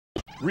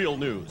Real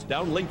news,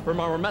 downlinked from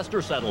our master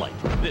satellite.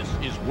 This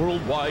is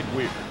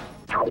WorldWideWeard.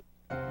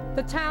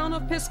 The town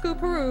of Pisco,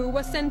 Peru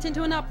was sent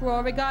into an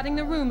uproar regarding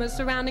the rumors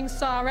surrounding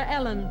Sarah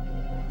Ellen.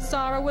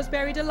 Sarah was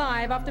buried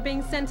alive after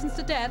being sentenced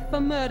to death for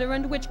murder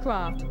and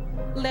witchcraft.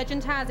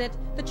 Legend has it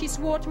that she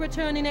swore to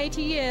return in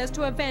 80 years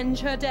to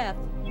avenge her death.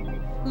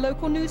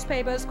 Local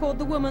newspapers called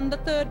the woman the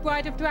third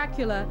bride of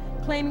Dracula,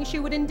 claiming she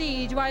would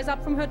indeed rise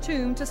up from her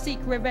tomb to seek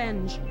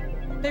revenge.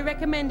 They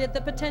recommended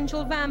that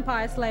potential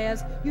vampire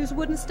slayers use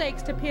wooden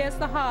stakes to pierce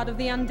the heart of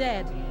the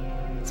undead.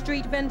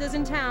 Street vendors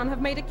in town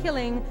have made a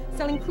killing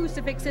selling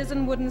crucifixes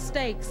and wooden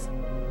stakes.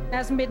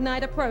 As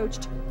midnight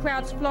approached,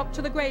 crowds flocked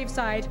to the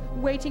graveside,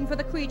 waiting for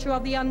the creature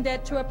of the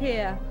undead to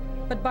appear.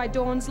 But by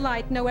dawn's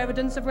light, no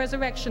evidence of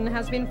resurrection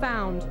has been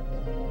found.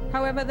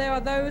 However, there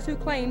are those who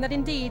claim that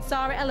indeed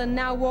Sarah Ellen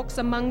now walks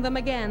among them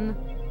again,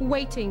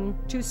 waiting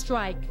to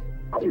strike.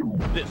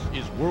 This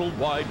is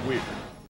WorldWideWeard.